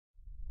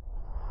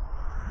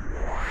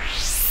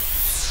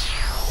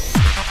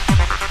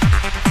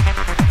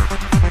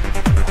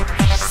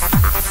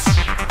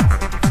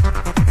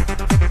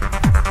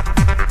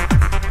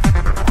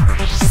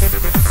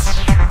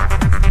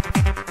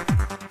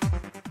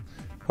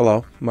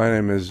Hello, my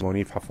name is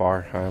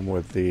Hafar. I'm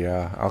with the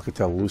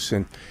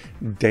Alcatel-Lucent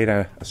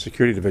Data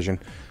Security Division,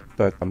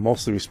 but I'm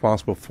mostly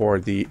responsible for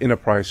the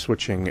enterprise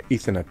switching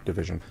Ethernet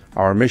division.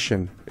 Our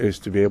mission is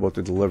to be able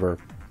to deliver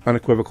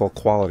unequivocal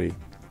quality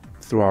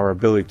through our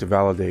ability to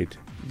validate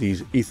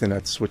these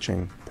Ethernet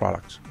switching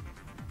products.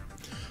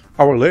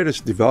 Our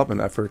latest development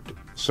effort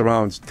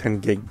surrounds 10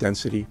 gig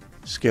density,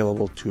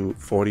 scalable to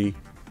 40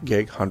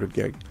 gig, 100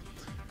 gig.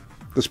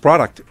 This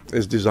product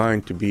is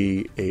designed to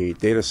be a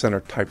data center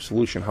type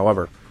solution.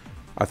 However,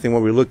 I think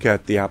when we look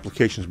at the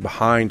applications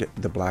behind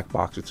the black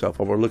box itself,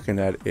 what we're looking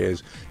at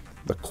is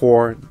the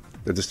core,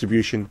 the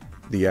distribution,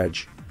 the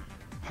edge.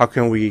 How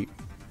can we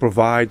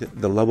provide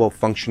the level of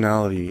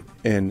functionality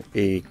in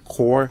a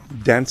core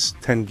dense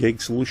 10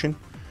 gig solution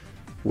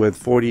with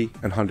 40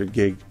 and 100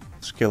 gig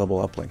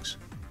scalable uplinks?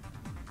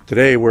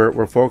 Today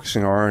we're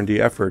focusing our R&D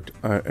effort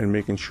in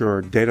making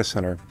sure data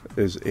center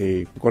is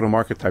a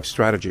go-to-market type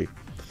strategy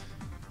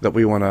that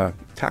we want to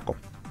tackle.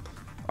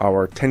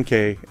 Our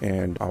 10K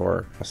and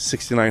our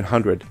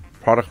 6900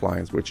 product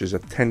lines, which is a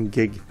 10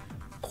 gig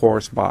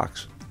course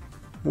box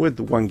with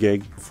 1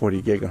 gig,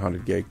 40 gig, and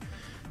 100 gig,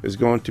 is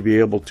going to be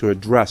able to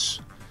address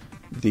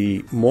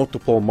the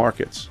multiple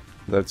markets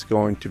that's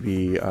going to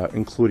be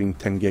including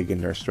 10 gig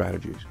in their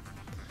strategies.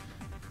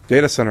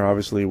 Data center,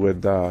 obviously,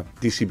 with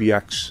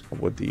DCBX,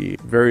 with the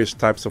various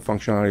types of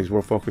functionalities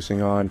we're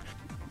focusing on,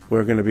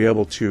 we're going to be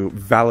able to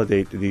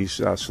validate these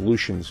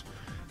solutions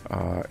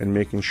and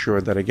making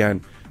sure that,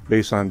 again,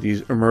 based on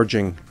these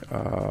emerging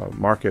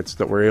markets,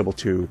 that we're able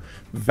to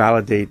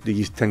validate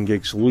these 10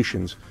 gig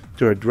solutions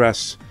to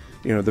address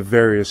the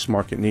various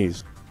market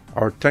needs.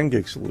 Our 10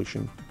 gig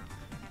solution,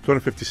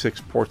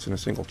 256 ports in a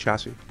single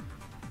chassis.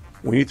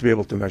 We need to be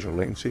able to measure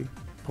latency,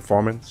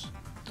 performance,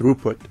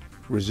 throughput,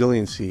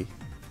 resiliency,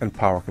 and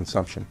power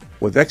consumption.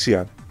 With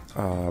Ixia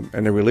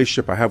and the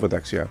relationship I have with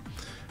Ixia,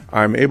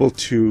 I'm able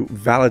to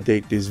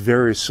validate these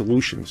various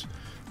solutions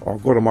or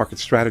go-to-market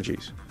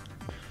strategies.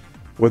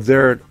 With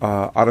their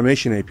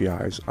automation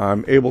APIs,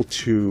 I'm able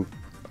to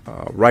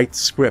write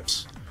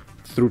scripts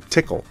through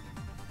Tickle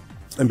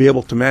and be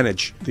able to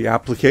manage the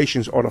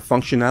applications or the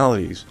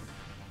functionalities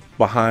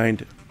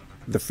behind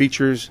the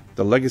features,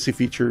 the legacy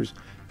features,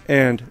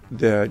 and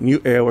the new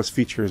AOS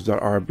features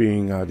that are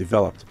being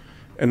developed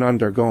and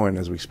undergoing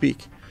as we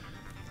speak.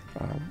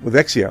 With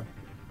Ixia,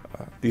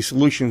 these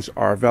solutions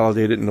are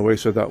validated in a way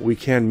so that we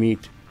can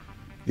meet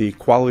the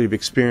quality of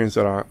experience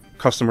that our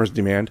customers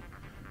demand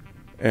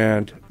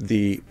and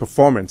the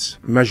performance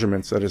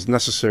measurements that is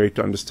necessary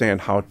to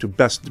understand how to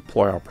best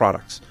deploy our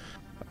products.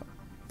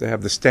 They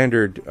have the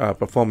standard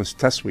performance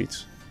test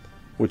suites,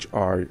 which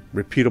are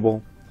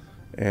repeatable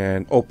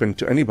and open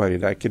to anybody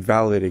that could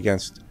validate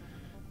against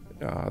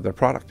their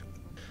product.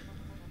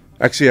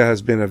 Ixia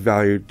has been a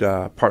valued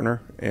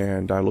partner,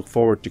 and I look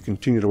forward to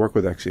continue to work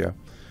with Ixia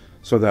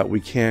so that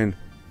we can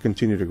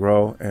continue to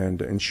grow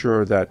and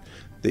ensure that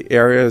the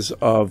areas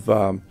of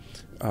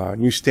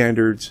new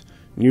standards,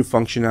 new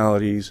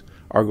functionalities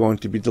are going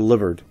to be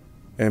delivered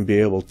and be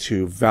able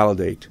to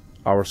validate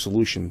our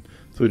solution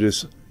through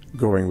this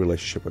growing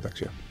relationship with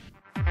Ixia.